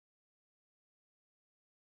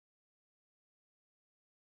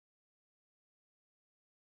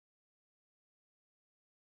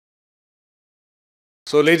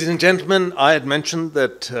So, ladies and gentlemen, I had mentioned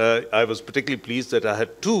that I was particularly pleased that I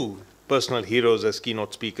had two personal heroes as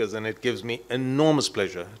keynote speakers, and it gives me enormous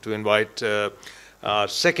pleasure to invite our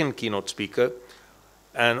second keynote speaker.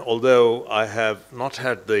 And although I have not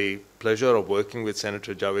had the pleasure of working with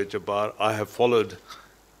Senator Javed Jabbar, I have followed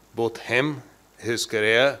both him, his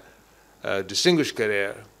career, distinguished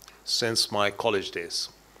career, since my college days.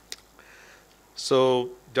 So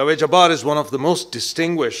Javed Jabbar is one of the most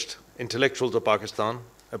distinguished intellectuals of Pakistan,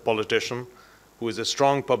 a politician who is a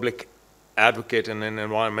strong public advocate and an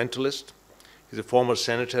environmentalist. He's a former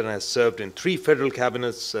senator and has served in 3 federal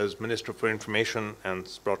cabinets as Minister for Information and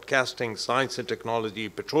Broadcasting, Science and Technology,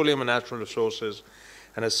 Petroleum and Natural Resources,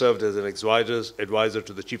 and has served as an advisor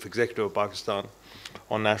to the Chief Executive of Pakistan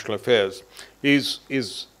on national affairs. He's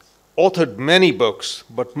authored many books,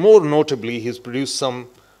 but more notably, he's produced some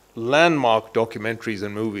landmark documentaries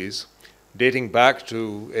and movies dating back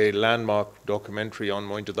to a landmark documentary on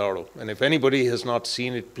Mohenjo-daro. And if anybody has not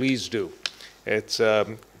seen it, please do. It's, I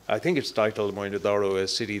think it's titled Mohenjo-daro, a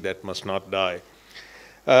city that must not die.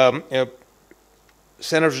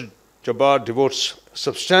 Senator Jabbar devotes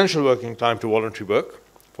substantial working time to voluntary work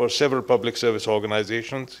for several public service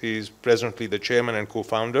organizations. He's presently the chairman and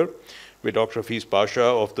co-founder with Dr. Hafiz Pasha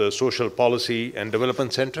of the Social Policy and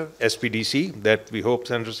Development Center, SPDC, that we hope,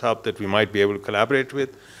 Senator Saab, that we might be able to collaborate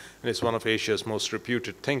with. And it's one of Asia's most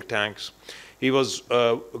reputed think tanks. He was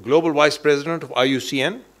global vice president of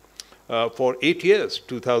IUCN for 8 years,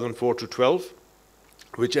 2004 to 12,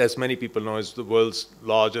 which, as many people know, is the world's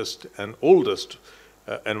largest and oldest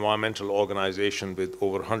environmental organization with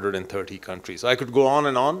over 130 countries. I could go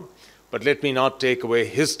on, but let me not take away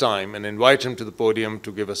his time and invite him to the podium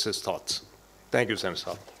to give us his thoughts. Thank you,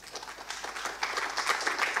 Senator Saab.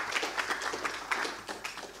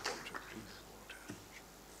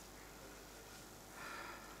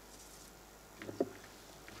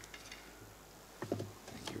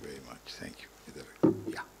 Thank you very much. Thank you.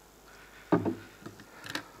 Yeah.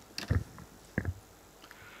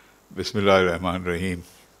 Bismillah ar-Rahman ar-Rahim.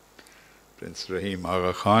 Prince Rahim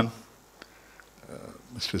Agha Khan,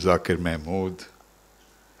 Mr. Zakir Mahmood,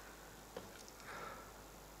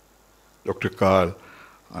 Dr. Karl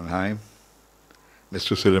Anheim,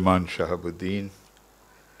 Mr. Suleiman Shahabuddin,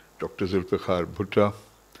 Dr. Zulfiqar Bhutta,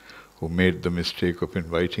 who made the mistake of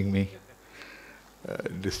inviting me,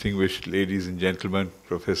 distinguished ladies and gentlemen,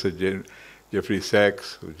 Professor Jeffrey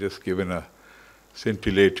Sachs, who's just given a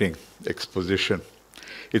scintillating exposition.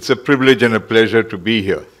 It's a privilege and a pleasure to be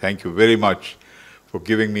here. Thank you very much for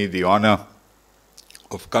giving me the honor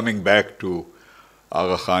of coming back to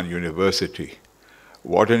Agha Khan University.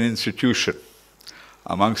 What an institution.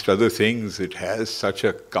 Amongst other things, it has such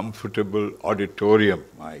a comfortable auditorium.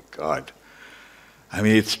 My God. I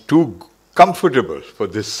mean, it's too comfortable for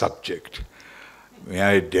this subject. May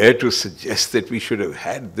I dare to suggest that we should have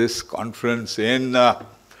had this conference in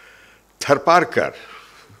Tharparkar,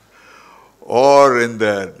 or in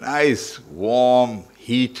the nice, warm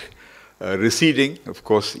heat, receding. Of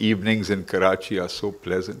course, evenings in Karachi are so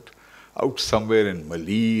pleasant. Out somewhere in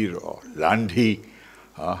Malir or Landhi,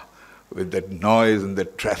 with that noise and the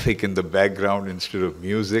traffic in the background instead of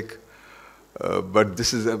music. But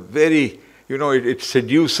this is a very, you know, it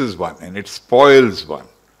seduces one and it spoils one.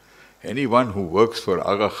 Anyone who works for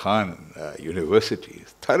Agha Khan University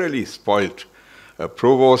is thoroughly spoilt.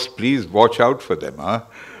 Provost, please watch out for them.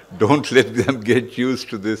 Don't let them get used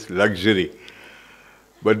to this luxury.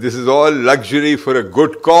 But this is all luxury for a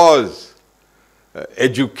good cause.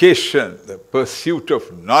 Education, the pursuit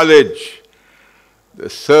of knowledge, the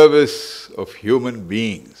service of human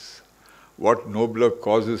beings. What nobler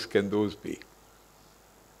causes can those be?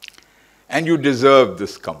 And you deserve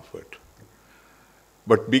this comfort.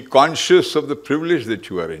 But be conscious of the privilege that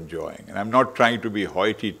you are enjoying. And I'm not trying to be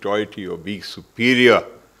hoity-toity or be superior.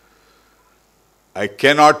 I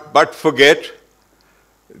cannot but forget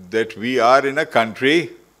that we are in a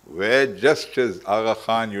country where, just as Agha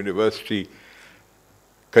Khan University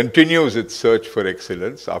continues its search for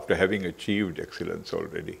excellence after having achieved excellence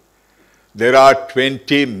already, there are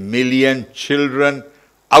 20 million children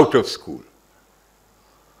out of school.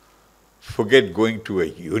 Forget going to a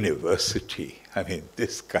university. I mean,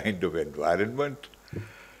 this kind of environment.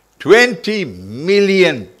 20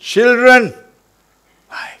 million children.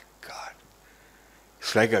 My God.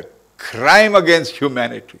 It's like a crime against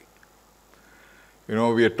humanity. You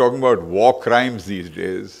know, we are talking about war crimes these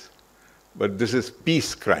days, but this is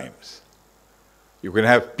peace crimes. You can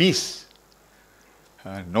have peace,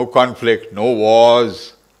 no conflict, no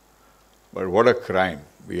wars, but what a crime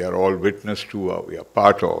we are all witness to, or we are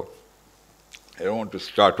part of. I don't want to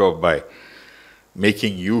start off by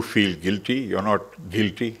making you feel guilty. You're not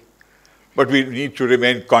guilty. But we need to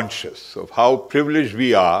remain conscious of how privileged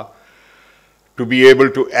we are to be able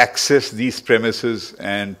to access these premises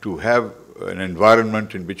and to have an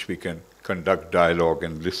environment in which we can conduct dialogue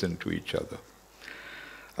and listen to each other.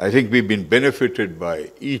 I think we've been benefited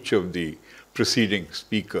by each of the preceding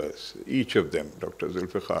speakers, each of them, Dr.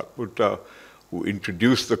 Zulfikar Bhutta, who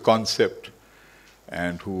introduced the concept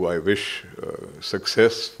and who I wish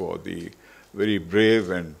success for the very brave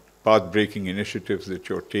and path-breaking initiatives that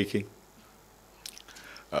you're taking.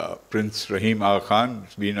 Prince Rahim Aga Khan,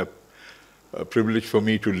 it's been a privilege for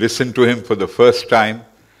me to listen to him for the first time,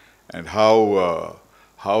 and how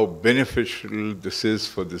beneficial this is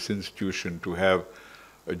for this institution to have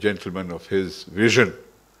a gentleman of his vision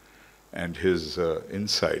and his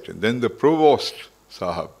insight. And then the Provost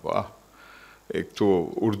Sahab, ek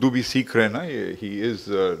to Urdu bhi seekh rahe na, he is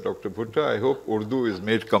Dr. Bhutta. I hope Urdu is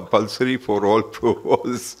made compulsory for all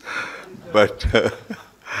provosts. But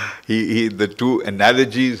the two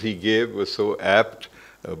analogies he gave were so apt,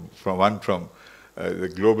 one from the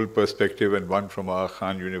global perspective and one from Aga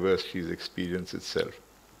Khan University's experience itself.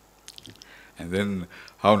 And then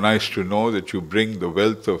how nice to know that you bring the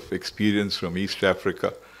wealth of experience from East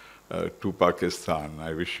Africa to Pakistan.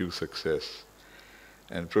 I wish you success.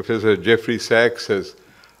 And Professor Jeffrey Sachs has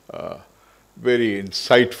very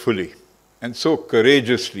insightfully and so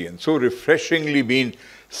courageously and so refreshingly been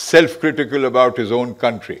self-critical about his own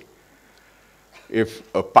country. If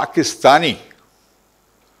a Pakistani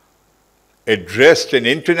addressed an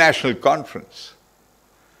international conference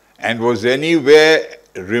and was anywhere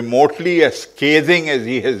remotely as scathing as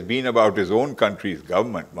he has been about his own country's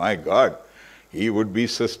government, my God, he would be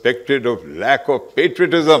suspected of lack of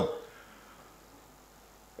patriotism.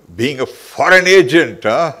 Being a foreign agent,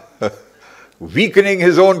 weakening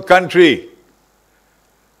his own country.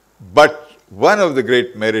 But one of the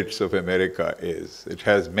great merits of America is, it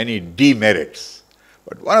has many demerits,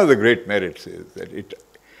 but one of the great merits is that it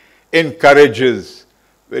encourages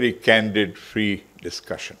very candid, free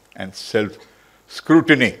discussion and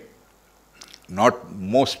self-scrutiny. Not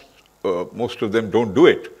most of them don't do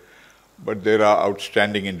it, but there are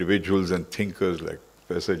outstanding individuals and thinkers like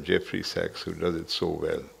Professor Jeffrey Sachs who does it so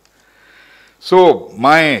well. So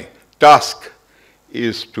my task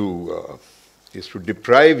is to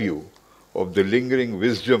deprive you of the lingering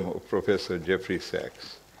wisdom of Professor Jeffrey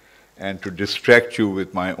Sachs and to distract you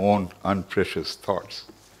with my own unprecious thoughts.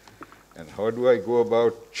 And how do I go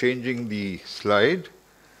about changing the slide?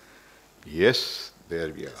 Yes,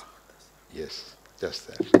 there we are. Yes, just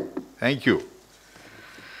that. Thank you.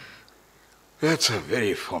 That's a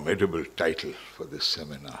very formidable title for this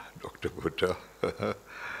seminar, Dr. Bhutta.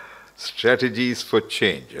 Strategies for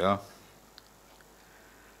change. Huh?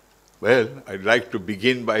 Well, I'd like to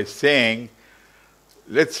begin by saying,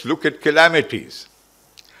 let's look at calamities.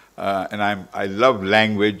 And I love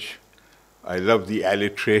language. I love the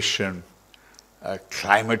alliteration.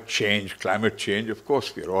 Climate change. Of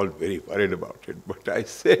course, we're all very worried about it. But I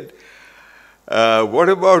said, what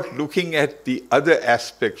about looking at the other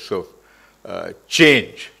aspects of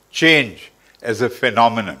change as a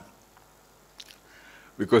phenomenon?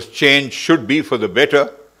 Because change should be for the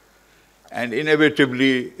better, and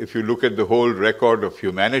inevitably, if you look at the whole record of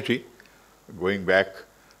humanity, going back,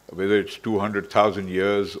 whether it's 200,000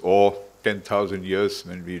 years or 10,000 years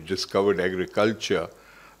when we discovered agriculture,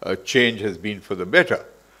 change has been for the better.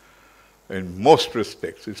 In most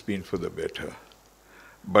respects, it's been for the better.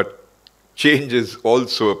 But change is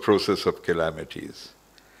also a process of calamities.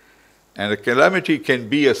 And a calamity can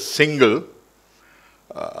be a single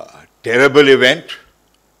terrible event,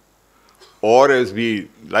 or as we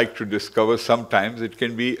like to discover sometimes, it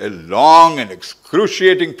can be a long and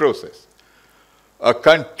excruciating process, a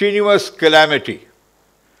continuous calamity.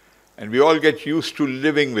 And we all get used to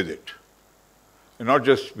living with it. And not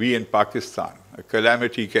just we in Pakistan. A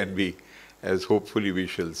calamity can be, as hopefully we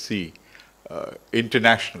shall see,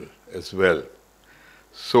 international as well.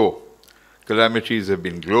 So, calamities have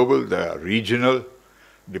been global, they are regional,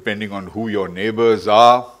 depending on who your neighbors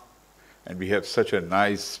are. And we have such a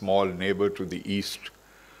nice small neighbor to the east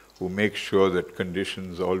who makes sure that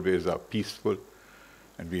conditions always are peaceful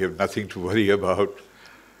and we have nothing to worry about.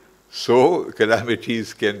 So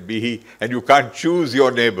calamities can be, and you can't choose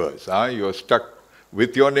your neighbors. You're stuck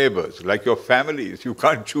with your neighbors, like your families. You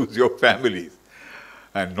can't choose your families.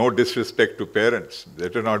 And no disrespect to parents.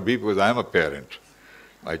 Better not be, because I'm a parent.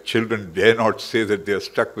 My children dare not say that they're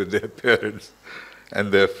stuck with their parents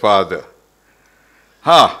and their father.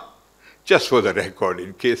 Just for the record,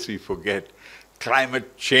 in case we forget,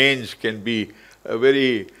 climate change can be a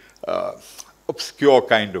very obscure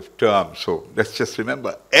kind of term. So let's just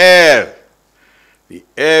remember air, the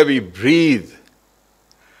air we breathe.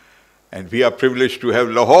 And we are privileged to have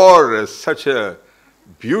Lahore as such a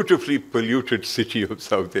beautifully polluted city of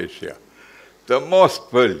South Asia, the most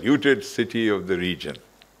polluted city of the region.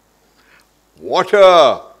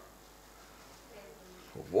 Water,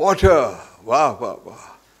 water, wow, wow,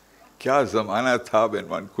 wow. Kya zamana tha when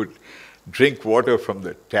one could drink water from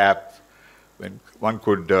the tap, when one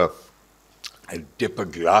could dip a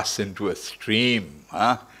glass into a stream.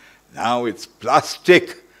 Huh? Now it's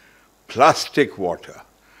plastic water.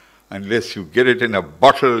 Unless you get it in a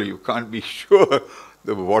bottle, you can't be sure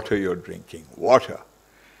the water you're drinking. Water.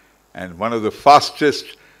 And one of the fastest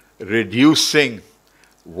reducing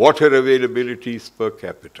water availabilities per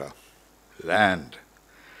capita. Land.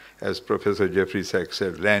 As Professor Jeffrey Sachs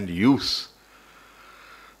said, land use.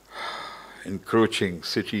 Encroaching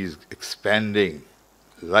cities, expanding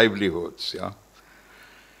livelihoods. Yeah?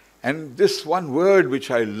 And this one word which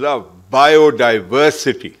I love,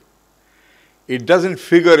 biodiversity. It doesn't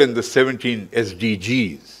figure in the 17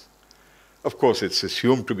 SDGs. Of course, it's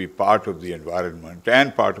assumed to be part of the environment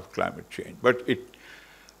and part of climate change, but it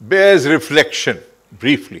bears reflection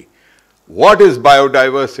briefly. What is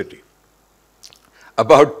biodiversity?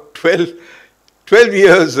 About 12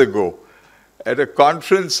 years ago, at a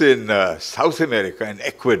conference in South America, in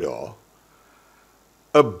Ecuador,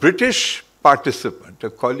 a British participant, a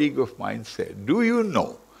colleague of mine said, do you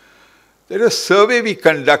know, there's a survey we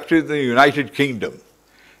conducted in the United Kingdom,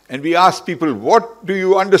 and we asked people, what do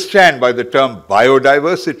you understand by the term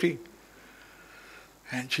biodiversity?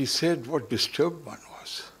 And she said, what disturbed one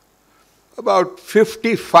was, about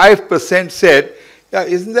 55% said, yeah,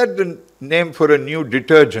 isn't that the name for a new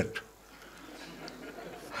detergent?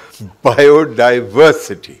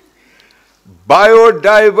 Biodiversity.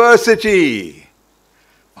 Biodiversity.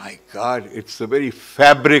 My God, it's the very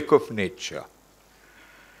fabric of nature.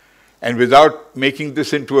 And without making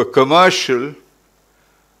this into a commercial,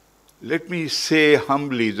 let me say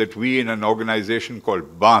humbly that we in an organization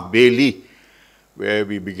called Bailey, where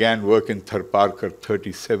we began work in Tharparkar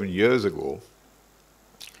 37 years ago,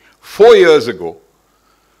 4 years ago,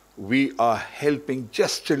 we are helping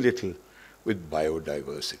just a little with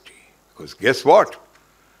biodiversity. Because guess what?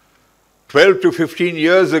 12 to 15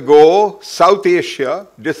 years ago, South Asia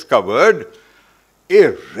discovered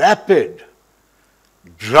a rapid,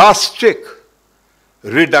 drastic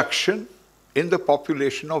reduction in the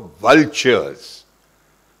population of vultures.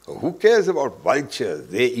 Who cares about vultures?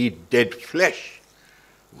 They eat dead flesh.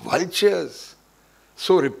 Vultures,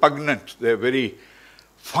 so repugnant, their very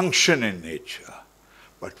function in nature.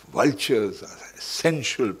 But vultures are an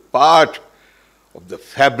essential part of the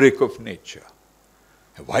fabric of nature.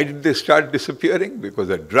 And why did they start disappearing? Because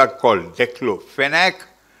a drug called diclofenac,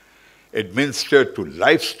 administered to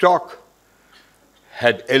livestock,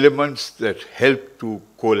 had elements that helped to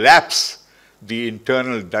collapse the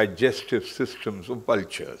internal digestive systems of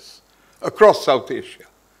vultures across South Asia.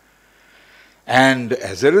 And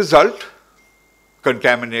as a result,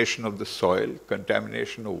 contamination of the soil,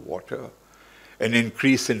 contamination of water, an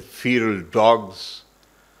increase in feral dogs,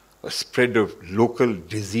 a spread of local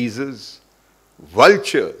diseases.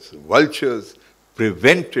 Vultures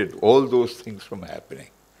prevented all those things from happening.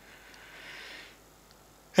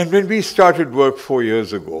 And when we started work 4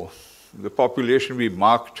 years ago, the population we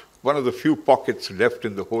marked, one of the few pockets left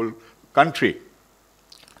in the whole country,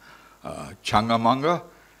 Changamanga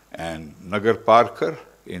and Nagar Parkar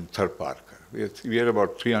in Tharparkar. We had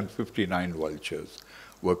about 359 vultures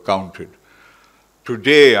were counted.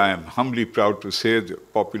 Today, I am humbly proud to say the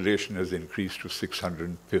population has increased to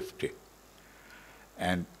 650.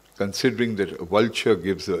 And considering that a vulture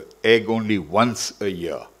gives an egg only once a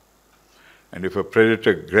year, and if a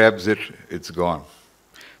predator grabs it, it's gone.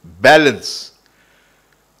 Balance,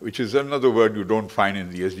 which is another word you don't find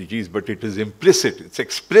in the SDGs, but it is implicit, it's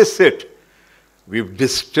explicit. We've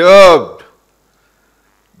disturbed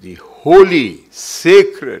the holy,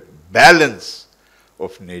 sacred balance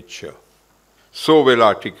of nature. So well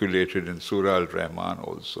articulated in Surah Al-Rahman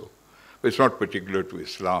also. But it's not particular to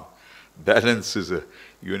Islam. Balance is a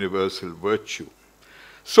universal virtue.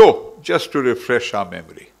 So, just to refresh our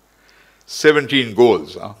memory, 17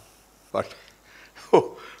 goals, but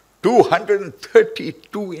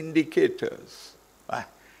 232 indicators.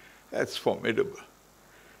 That's formidable.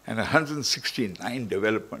 And 169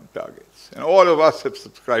 development targets. And all of us have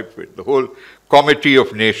subscribed to it, the whole Committee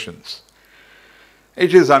of Nations.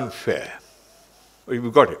 It is unfair.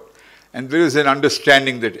 We've got it. And there is an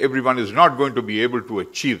understanding that everyone is not going to be able to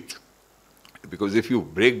achieve it. Because if you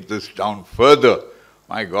break this down further,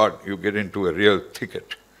 my God, you get into a real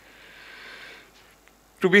thicket.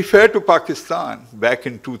 To be fair to Pakistan, back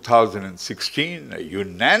in 2016, a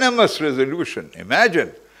unanimous resolution,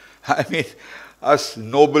 imagine, I mean, us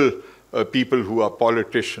noble people who are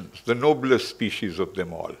politicians, the noblest species of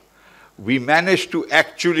them all, we managed to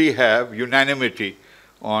actually have unanimity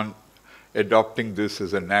on adopting this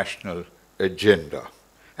as a national agenda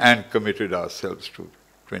and committed ourselves to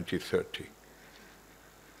 2030.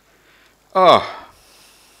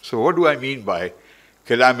 So what do I mean by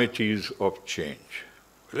calamities of change?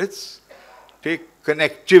 Let's take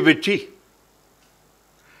connectivity.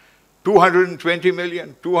 220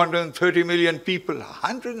 million, 230 million people,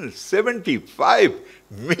 175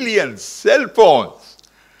 million cell phones.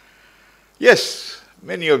 Yes,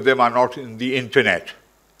 many of them are not in the internet,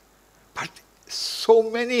 but so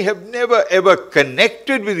many have never ever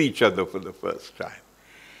connected with each other for the first time.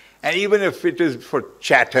 And even if it is for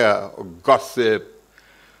chatter or gossip,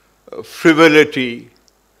 frivolity,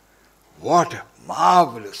 what a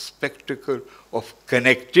marvelous spectacle of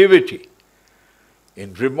connectivity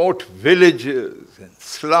in remote villages and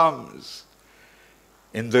slums,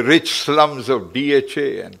 in the rich slums of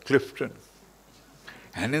DHA and Clifton,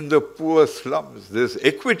 and in the poor slums. There's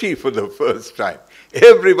equity for the first time.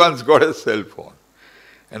 Everyone's got a cell phone,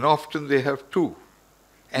 and often they have two.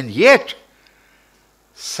 And yet,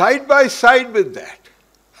 side by side with that,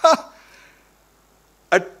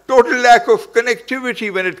 a total lack of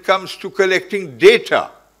connectivity when it comes to collecting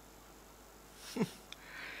data.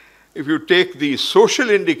 If you take the social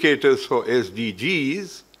indicators for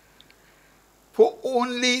SDGs, for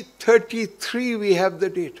only 33 we have the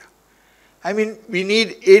data. I mean, we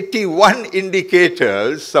need 81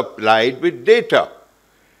 indicators supplied with data.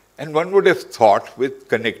 And one would have thought with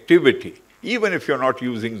connectivity, even if you're not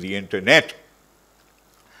using the internet,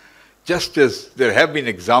 just as there have been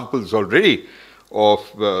examples already of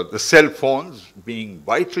the cell phones being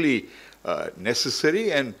vitally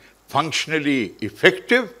necessary and functionally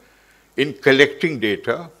effective in collecting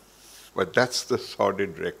data, but that's the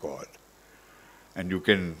sordid record. And you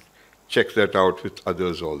can check that out with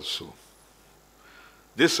others also.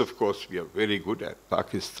 This, of course, we are very good at.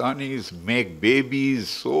 Pakistanis make babies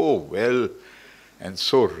so well and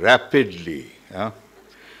so rapidly. Yeah?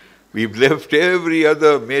 We've left every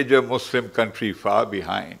other major Muslim country far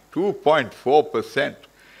behind. 2.4%.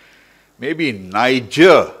 Maybe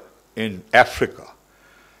Niger in Africa,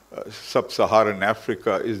 sub-Saharan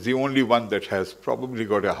Africa, is the only one that has probably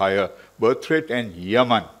got a higher birth rate, and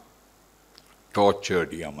Yemen,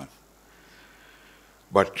 tortured Yemen.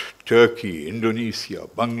 But Turkey, Indonesia,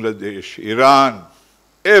 Bangladesh, Iran,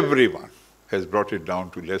 everyone has brought it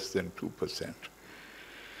down to less than 2%.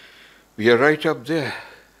 We are right up there.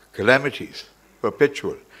 Calamities,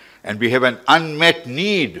 perpetual. And we have an unmet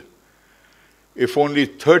need. If only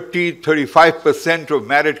 35% of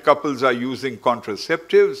married couples are using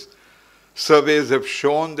contraceptives, surveys have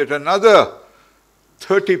shown that another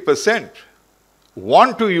 30%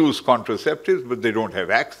 want to use contraceptives, but they don't have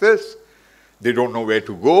access. They don't know where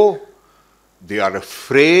to go. They are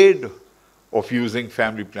afraid of using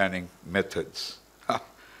family planning methods.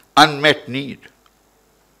 Unmet need.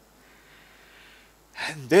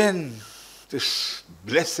 And then this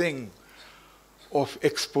blessing of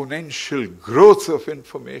exponential growth of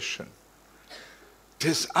information,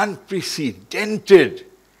 this unprecedented,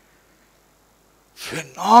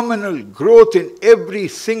 phenomenal growth in every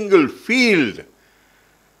single field.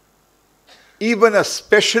 Even a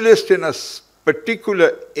specialist in a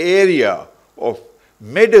particular area of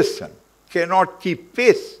medicine cannot keep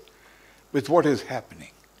pace with what is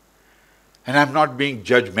happening. And I'm not being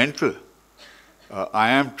judgmental. I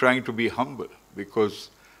am trying to be humble, because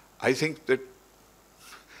I think that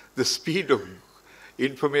the speed of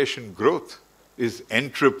information growth is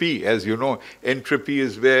entropy. As you know, entropy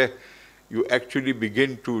is where you actually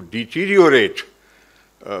begin to deteriorate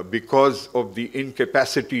because of the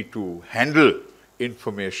incapacity to handle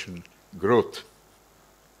information growth.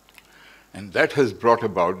 And that has brought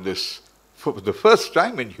about this, for the first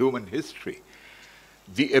time in human history,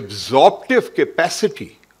 the absorptive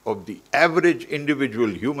capacity of the average individual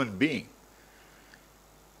human being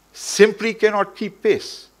simply cannot keep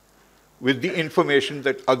pace with the information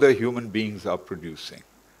that other human beings are producing.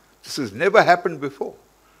 This has never happened before.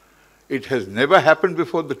 It has never happened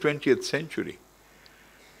before the 20th century.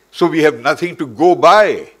 So we have nothing to go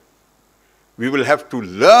by. We will have to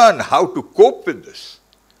learn how to cope with this.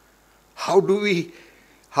 How do we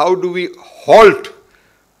halt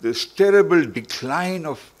this terrible decline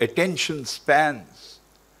of attention spans?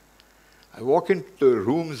 I walk into the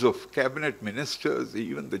rooms of cabinet ministers,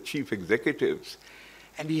 even the chief executives,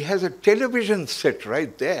 and he has a television set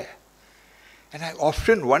right there. And I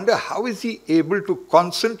often wonder, how is he able to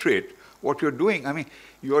concentrate what you're doing? I mean,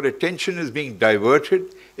 your attention is being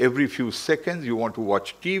diverted every few seconds. You want to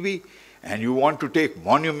watch TV, and you want to take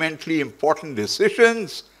monumentally important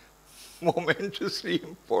decisions. Momentously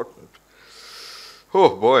important.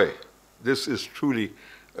 Oh boy, this is truly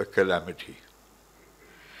a calamity.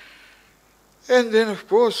 And then, of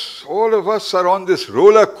course, all of us are on this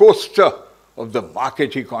roller coaster of the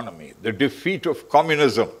market economy, the defeat of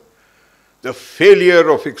communism, the failure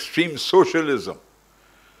of extreme socialism.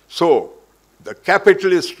 So, the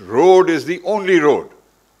capitalist road is the only road.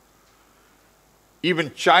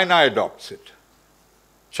 Even China adopts it.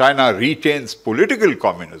 China retains political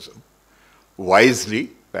communism,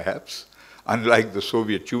 wisely, perhaps, unlike the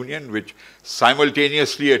Soviet Union, which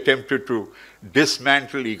simultaneously attempted to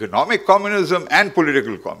dismantle economic communism and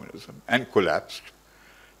political communism and collapsed.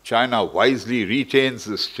 China wisely retains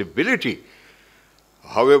the stability,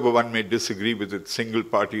 however one may disagree with its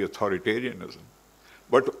single-party authoritarianism,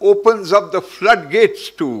 but opens up the floodgates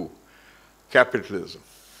to capitalism.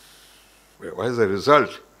 As a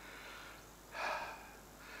result,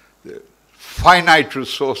 the finite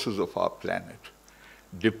resources of our planet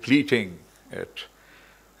depleting at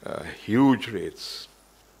huge rates,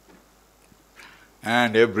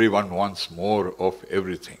 and everyone wants more of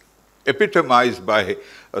everything. Epitomized by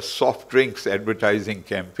a soft drinks advertising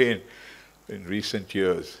campaign in recent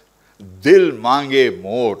years. Dil mange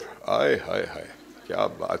more. Ay, hai, hai.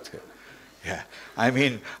 Kya baat hai. Yeah. I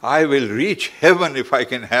mean, I will reach heaven if I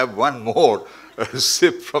can have one more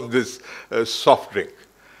sip from this soft drink.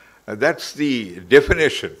 That's the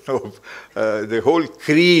definition of the whole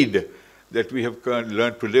creed that we have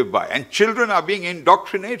learned to live by. And children are being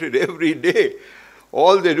indoctrinated every day.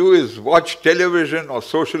 All they do is watch television or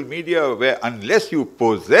social media where unless you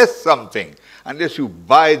possess something, unless you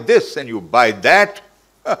buy this and you buy that,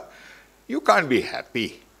 you can't be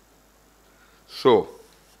happy. So,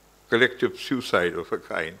 collective suicide of a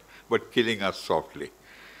kind, but killing us softly.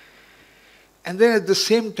 And then at the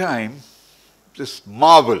same time, this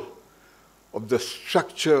marvel of the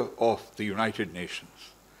structure of the United Nations.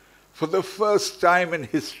 For the first time in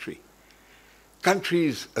history,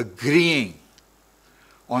 countries agreeing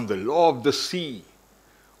on the law of the sea,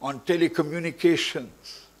 on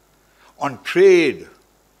telecommunications, on trade,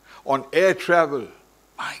 on air travel.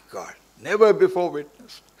 My God, never before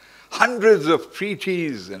witnessed. Hundreds of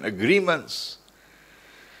treaties and agreements,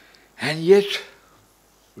 and yet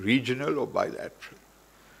regional or bilateral.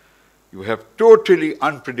 You have totally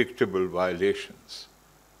unpredictable violations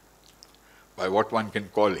by what one can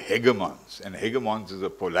call hegemons, and hegemons is a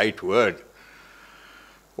polite word.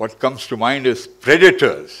 What comes to mind is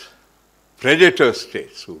predators, predator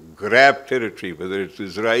states who grab territory, whether it's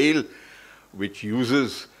Israel, which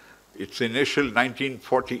uses its initial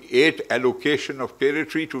 1948 allocation of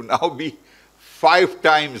territory to now be 5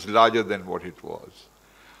 times larger than what it was.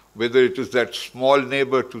 Whether it is that small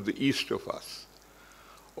neighbor to the east of us,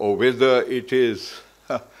 or whether it is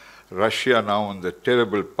Russia now on the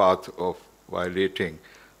terrible path of violating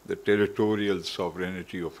the territorial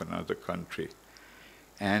sovereignty of another country.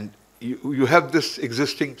 And you have this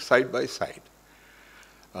existing side by side.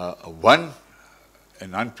 One,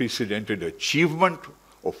 an unprecedented achievement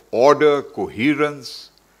of order,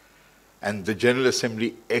 coherence, and the General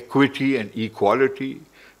Assembly equity and equality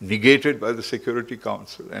negated by the Security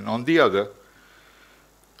Council. And on the other,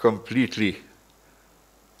 completely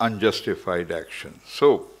unjustified action.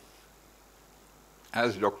 So,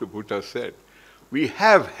 as Dr. Bhutta said, we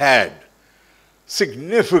have had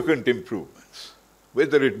significant improvements,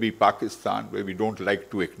 whether it be Pakistan, where we don't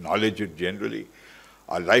like to acknowledge it generally.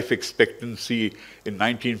 Our life expectancy in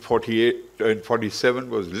 1948 and 47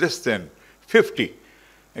 was less than 50.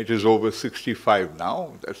 It is over 65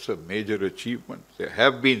 now. That's a major achievement. There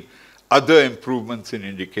have been other improvements in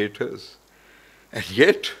indicators. And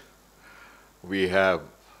yet, we have,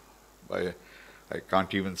 I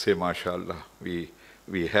can't even say mashallah,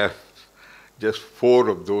 we have just 4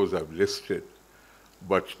 of those I've listed,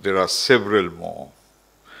 but there are several more.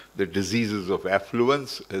 The diseases of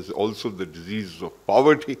affluence as also the diseases of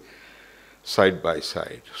poverty side by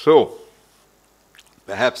side. So,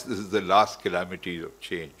 perhaps this is the last calamity of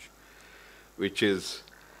change, which is,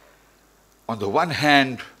 on the one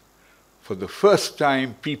hand, for the first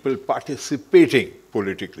time, people participating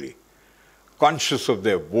politically, conscious of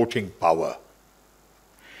their voting power.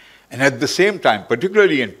 And at the same time,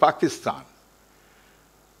 particularly in Pakistan,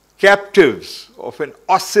 captives of an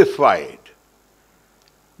ossified,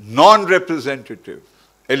 non-representative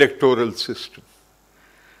electoral system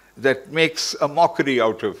that makes a mockery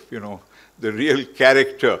out of, the real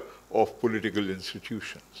character of political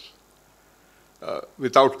institutions.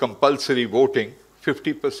 without compulsory voting,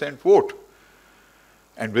 50% vote.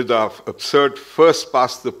 And with our absurd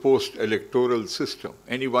first-past-the-post electoral system,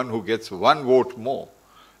 anyone who gets one vote more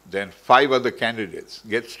than 5 other candidates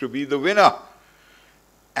gets to be the winner.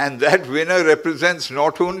 And that winner represents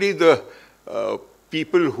not only the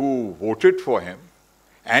people who voted for him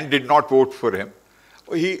and did not vote for him,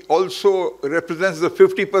 he also represents the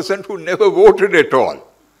 50% who never voted at all.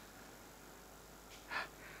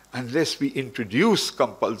 Unless we introduce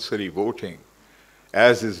compulsory voting,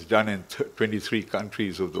 as is done in 23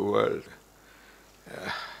 countries of the world,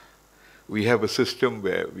 we have a system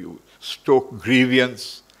where we stoke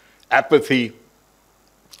grievance, apathy,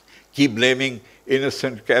 keep blaming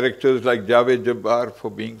innocent characters like Javed Jabbar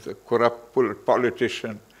for being the corrupt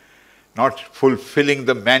politician, not fulfilling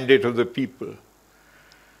the mandate of the people,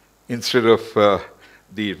 instead of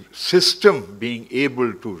the system being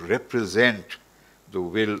able to represent the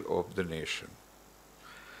will of the nation.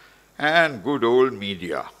 And good old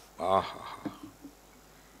media.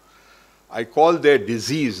 I call their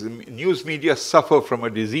disease, the news media suffer from a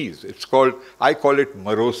disease. It's called, I call it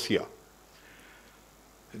marosia.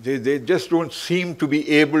 They just don't seem to be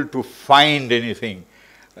able to find anything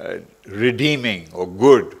redeeming or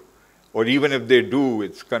good, or even if they do,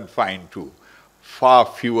 it's confined to far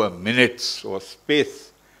fewer minutes or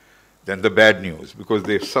space than the bad news, because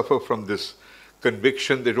they suffer from this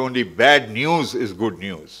conviction that only bad news is good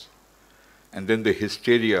news. And then the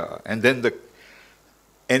hysteria, and then the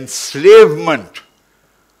enslavement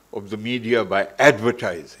of the media by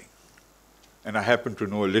advertising. And I happen to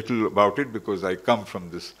know a little about it because I come from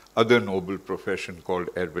this other noble profession called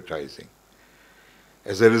advertising.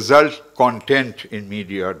 As a result, content in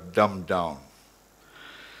media are dumbed down.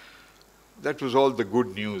 That was all the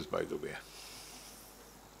good news, by the way.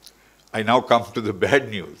 I now come to the bad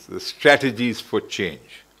news, the strategies for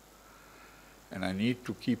change. And I need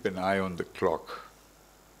to keep an eye on the clock.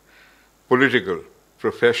 Political,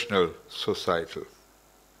 professional, societal.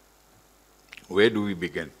 Where do we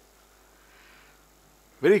begin?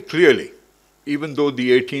 Very clearly, even though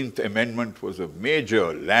the 18th Amendment was a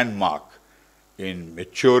major landmark in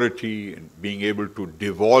maturity and being able to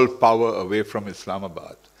devolve power away from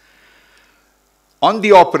Islamabad, on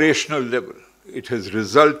the operational level, it has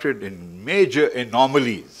resulted in major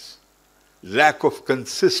anomalies, lack of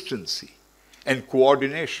consistency and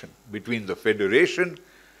coordination between the federation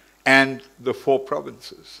and the 4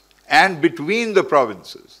 provinces, and between the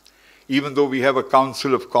provinces, even though we have a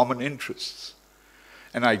council of common interests.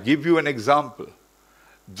 And I give you an example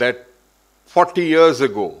that 40 years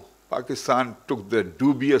ago, Pakistan took the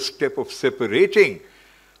dubious step of separating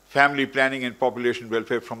family planning and population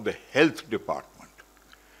welfare from the health department.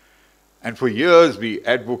 And for years, we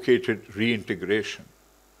advocated reintegration.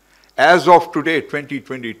 As of today,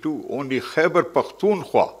 2022, only Khyber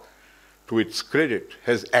Pakhtunkhwa, to its credit,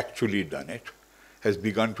 has actually done it, has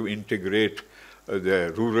begun to integrate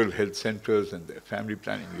their rural health centers and their family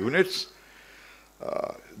planning units.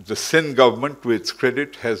 The Sindh government, to its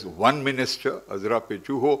credit, has 1 minister, Azra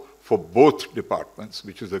Pechuho, for both departments,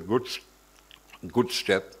 which is a good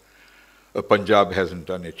step. Punjab hasn't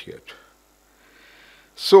done it yet.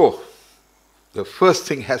 So, the first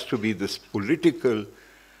thing has to be this political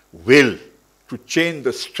will to change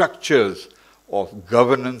the structures of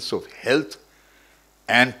governance of health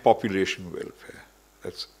and population welfare.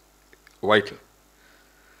 That's vital.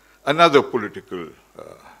 Another political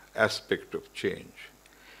aspect of change.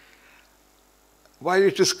 While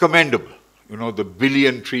it is commendable, you know, the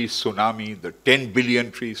billion-tree tsunami, the 10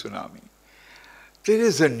 billion-tree tsunami, there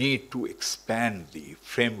is a need to expand the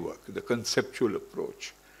framework, the conceptual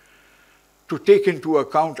approach, to take into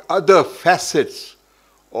account other facets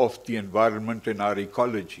of the environment and our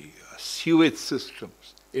ecology, sewage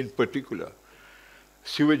systems in particular.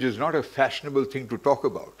 Sewage is not a fashionable thing to talk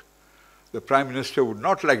about. The Prime Minister would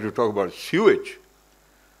not like to talk about sewage,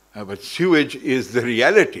 but sewage is the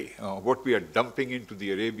reality. What we are dumping into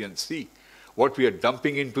the Arabian Sea, what we are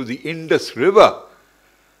dumping into the Indus River,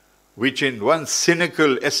 which in one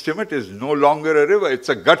cynical estimate is no longer a river, it's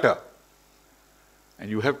a gutter. And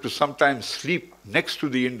you have to sometimes sleep next to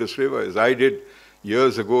the Indus River, as I did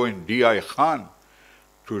years ago in D.I. Khan,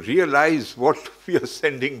 to realize what we are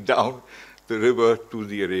sending down the river to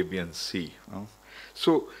the Arabian Sea.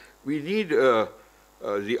 So we need the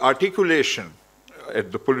articulation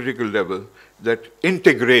at the political level that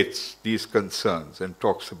integrates these concerns and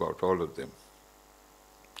talks about all of them.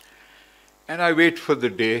 And I wait for the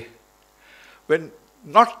day when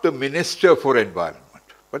not the Minister for Environment,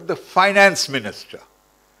 but the Finance Minister.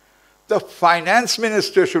 The Finance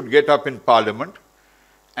Minister should get up in Parliament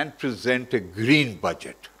and present a green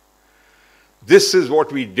budget. This is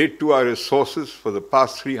what we did to our resources for the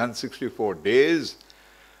past 364 days.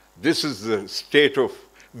 This is the state of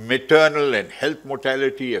maternal and health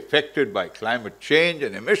mortality affected by climate change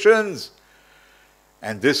and emissions.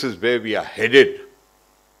 And this is where we are headed.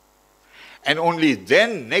 And only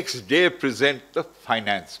then, next day, present the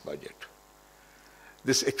finance budget.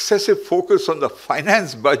 This excessive focus on the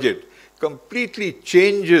finance budget completely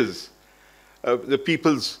changes the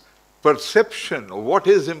people's perception of what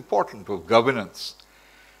is important, of governance,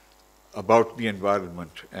 about the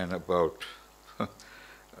environment and about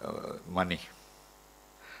money.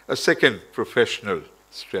 A second professional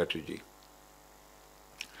strategy.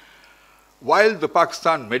 While the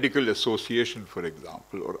Pakistan Medical Association, for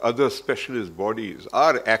example, or other specialist bodies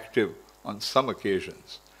are active on some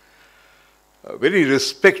occasions, very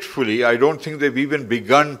respectfully, I don't think they've even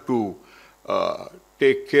begun to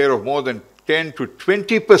take care of more than 10 to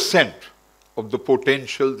 20% of the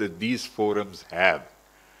potential that these forums have,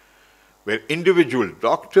 where individual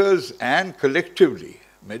doctors and collectively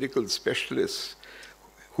medical specialists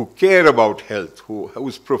who care about health,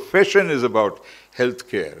 whose profession is about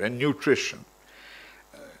healthcare and nutrition,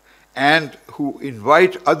 and who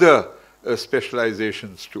invite other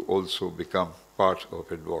specializations to also become part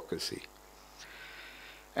of advocacy.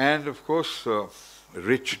 And of course,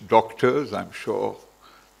 rich doctors, I'm sure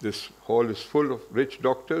this hall is full of rich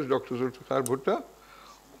doctors, Dr. Zulfikar Bhutta.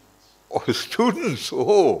 Oh, students,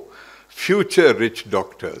 oh, future rich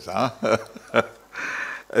doctors. Huh?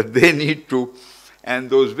 They need to, and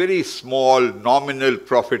those very small nominal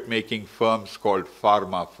profit-making firms called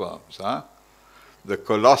pharma firms, huh? the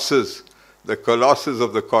colossus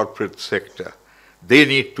of the corporate sector, they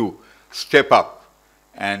need to step up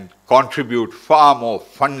and contribute far more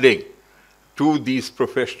funding to these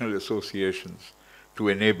professional associations to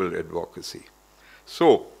enable advocacy.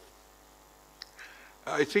 So,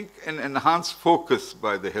 I think an enhanced focus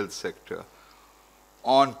by the health sector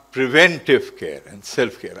on preventive care and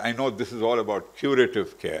self-care. I know this is all about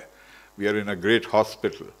curative care. We are in a great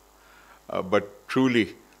hospital, but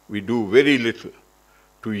truly we do very little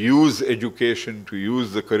to use education, to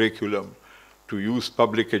use the curriculum, to use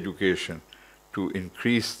public education to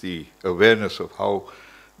increase the awareness of how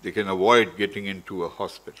they can avoid getting into a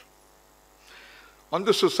hospital. On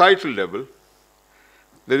the societal level,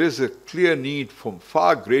 there is a clear need for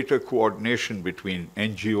far greater coordination between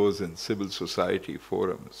NGOs and civil society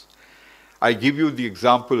forums. I give you the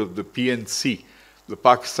example of the PNC, the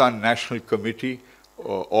Pakistan National Committee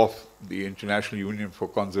of the International Union for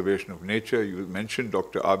Conservation of Nature. You mentioned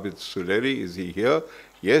Dr. Abid Suleri. Is he here?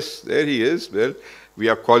 Yes, there he is. Well, we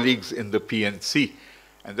are colleagues in the PNC.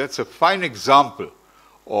 And that's a fine example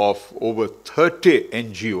of over 30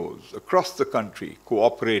 NGOs across the country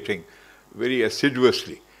cooperating very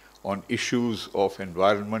assiduously on issues of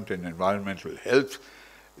environment and environmental health.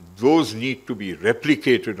 Those need to be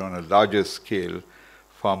replicated on a larger scale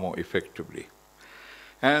far more effectively.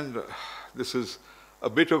 And this is a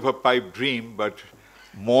bit of a pipe dream, but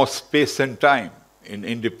more space and time in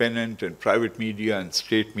independent and private media and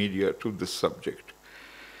state media to this subject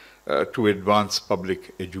to advance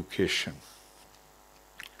public education.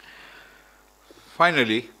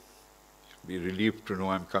 Finally, be relieved to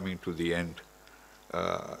know I'm coming to the end.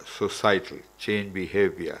 Societal, change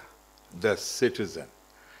behavior, the citizen.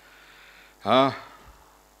 The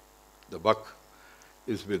buck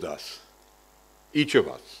is with us, each of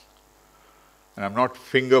us. And I'm not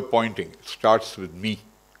finger pointing, it starts with me.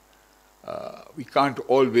 We can't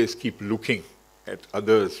always keep looking at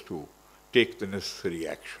others to take the necessary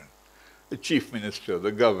action. The Chief Minister,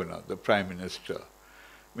 the Governor, the Prime Minister,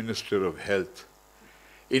 Minister of Health.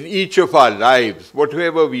 In each of our lives,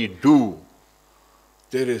 whatever we do,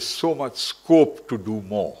 there is so much scope to do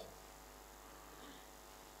more.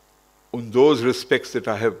 In those respects that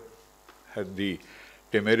I have had the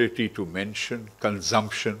temerity to mention,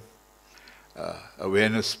 consumption,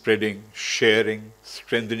 awareness spreading, sharing,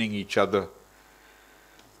 strengthening each other,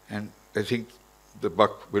 and I think the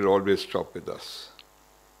buck will always stop with us.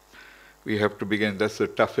 We have to begin, that's the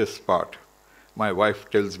toughest part. My wife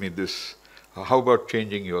tells me this, how about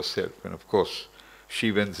changing yourself? And of course,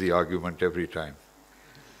 she wins the argument every time.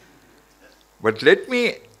 But let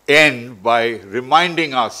me end by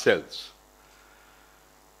reminding ourselves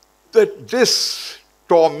that this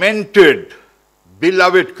tormented,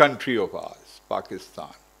 beloved country of ours,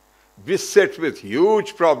 Pakistan, beset with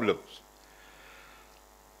huge problems,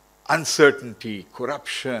 uncertainty,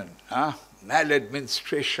 corruption,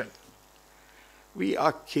 maladministration, we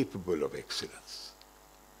are capable of excellence.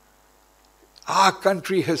 Our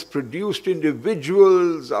country has produced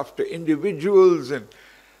individuals after individuals in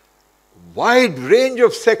wide range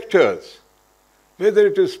of sectors whether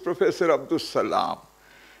it is Professor Abdul Salam,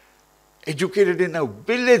 educated in a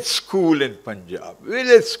village school in Punjab,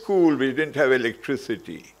 village school, we didn't have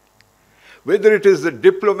electricity. Whether it is the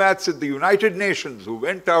diplomats at the United Nations who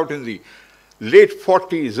went out in the late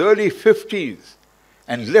 40s, early 50s,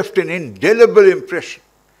 and left an indelible impression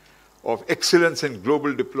of excellence in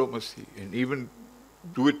global diplomacy, and even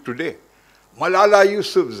do it today. Malala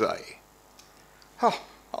Yousafzai.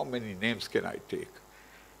 How many names can I take?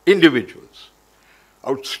 Individuals,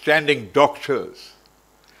 outstanding doctors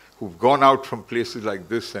who've gone out from places like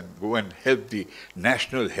this and go and help the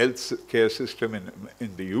national health care system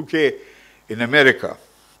in the UK, in America.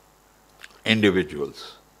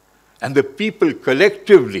 Individuals. And the people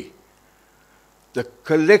collectively, the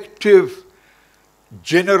collective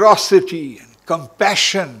generosity and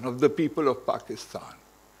compassion of the people of Pakistan,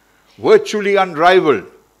 virtually unrivaled,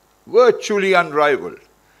 virtually unrivaled.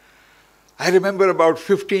 I remember about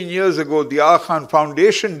 15 years ago, the Aga Khan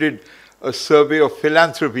Foundation did a survey of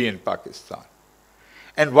philanthropy in Pakistan.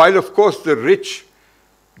 And while, of course, the rich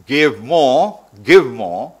give more,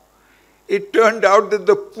 it turned out that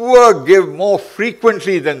the poor give more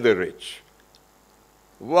frequently than the rich.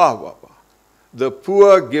 Wah, wah, wah. The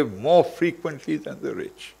poor give more frequently than the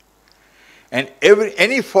rich. And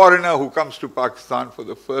any foreigner who comes to Pakistan for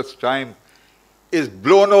the first time is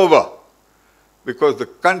blown over, because the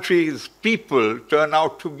country's people turn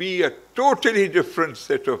out to be a totally different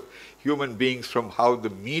set of human beings from how the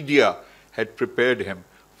media had prepared him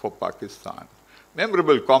for Pakistan.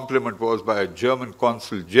 Memorable compliment was by a German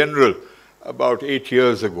consul general about 8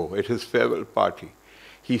 years ago at his farewell party.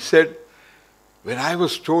 He said, when I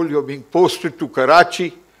was told you're being posted to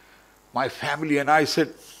Karachi, my family and I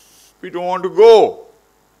said, we don't want to go.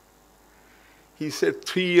 He said,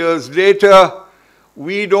 3 years later,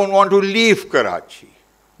 we don't want to leave Karachi.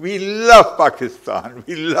 We love Pakistan.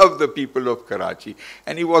 We love the people of Karachi.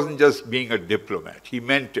 And he wasn't just being a diplomat. He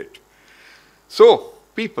meant it. So,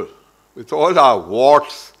 people, with all our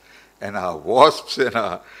warts and our wasps and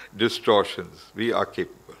our distortions, we are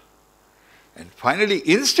capable. And finally,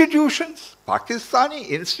 institutions, Pakistani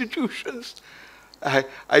institutions.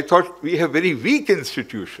 I thought we have very weak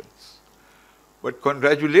institutions. But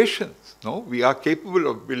congratulations, no, we are capable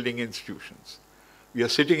of building institutions. We are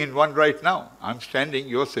sitting in one right now. I'm standing,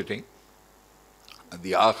 you're sitting at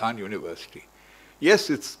the Aga Khan University. Yes,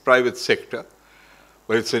 it's private sector,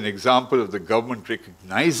 but it's an example of the government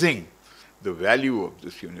recognizing the value of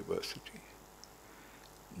this university.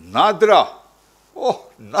 Nadra, oh,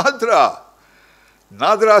 Nadra.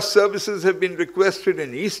 Nadra services have been requested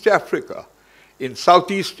in East Africa, in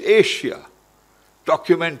Southeast Asia.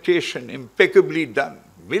 Documentation impeccably done,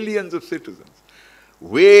 millions of citizens.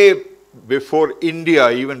 Way before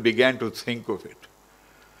India even began to think of it.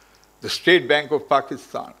 The State Bank of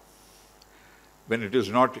Pakistan, when it is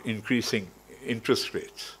not increasing interest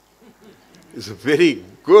rates, is a very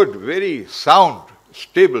good, very sound,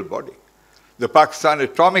 stable body. The Pakistan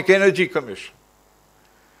Atomic Energy Commission,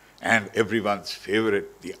 and everyone's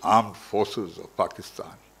favorite, the armed forces of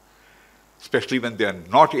Pakistan, especially when they are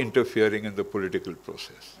not interfering in the political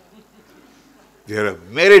process. They are a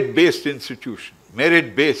merit-based institution,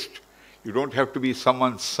 merit-based. You don't have to be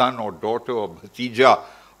someone's son or daughter or bhatija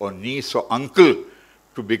or niece or uncle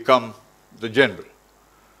to become the general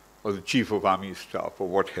or the chief of army staff or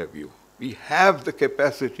what have you. We have the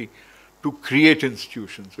capacity to create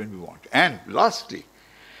institutions when we want. And lastly,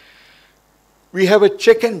 we have a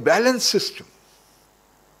check and balance system.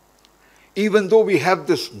 Even though we have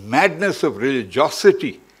this madness of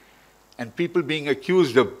religiosity and people being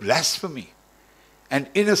accused of blasphemy and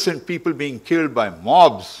innocent people being killed by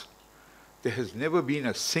mobs, there has never been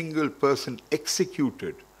a single person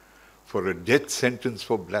executed for a death sentence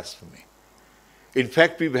for blasphemy. In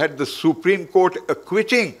fact, we've had the Supreme Court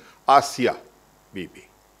acquitting Asia Bibi.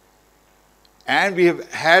 And we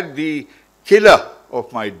have had the killer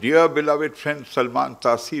of my dear beloved friend Salman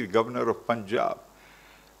Taseer, governor of Punjab.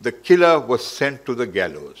 The killer was sent to the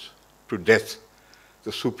gallows, to death.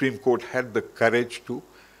 The Supreme Court had the courage to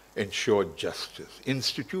ensure justice.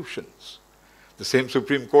 Institutions. The same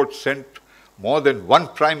Supreme Court sent more than one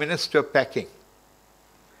Prime Minister packing.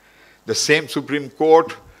 The same Supreme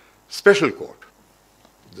Court, special court,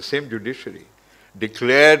 the same judiciary,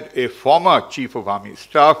 declared a former Chief of Army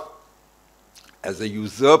Staff as a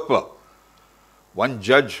usurper. One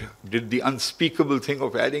judge did the unspeakable thing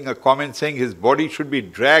of adding a comment saying his body should be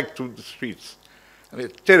dragged through the streets. I mean, a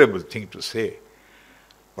terrible thing to say.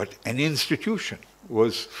 But an institution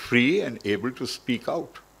was free and able to speak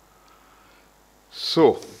out.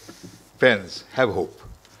 So, friends, have hope.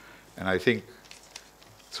 And I think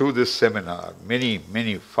through this seminar,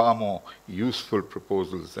 many far more useful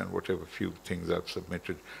proposals than whatever few things I've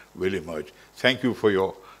submitted will emerge. Thank you for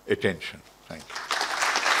your attention. Thank you.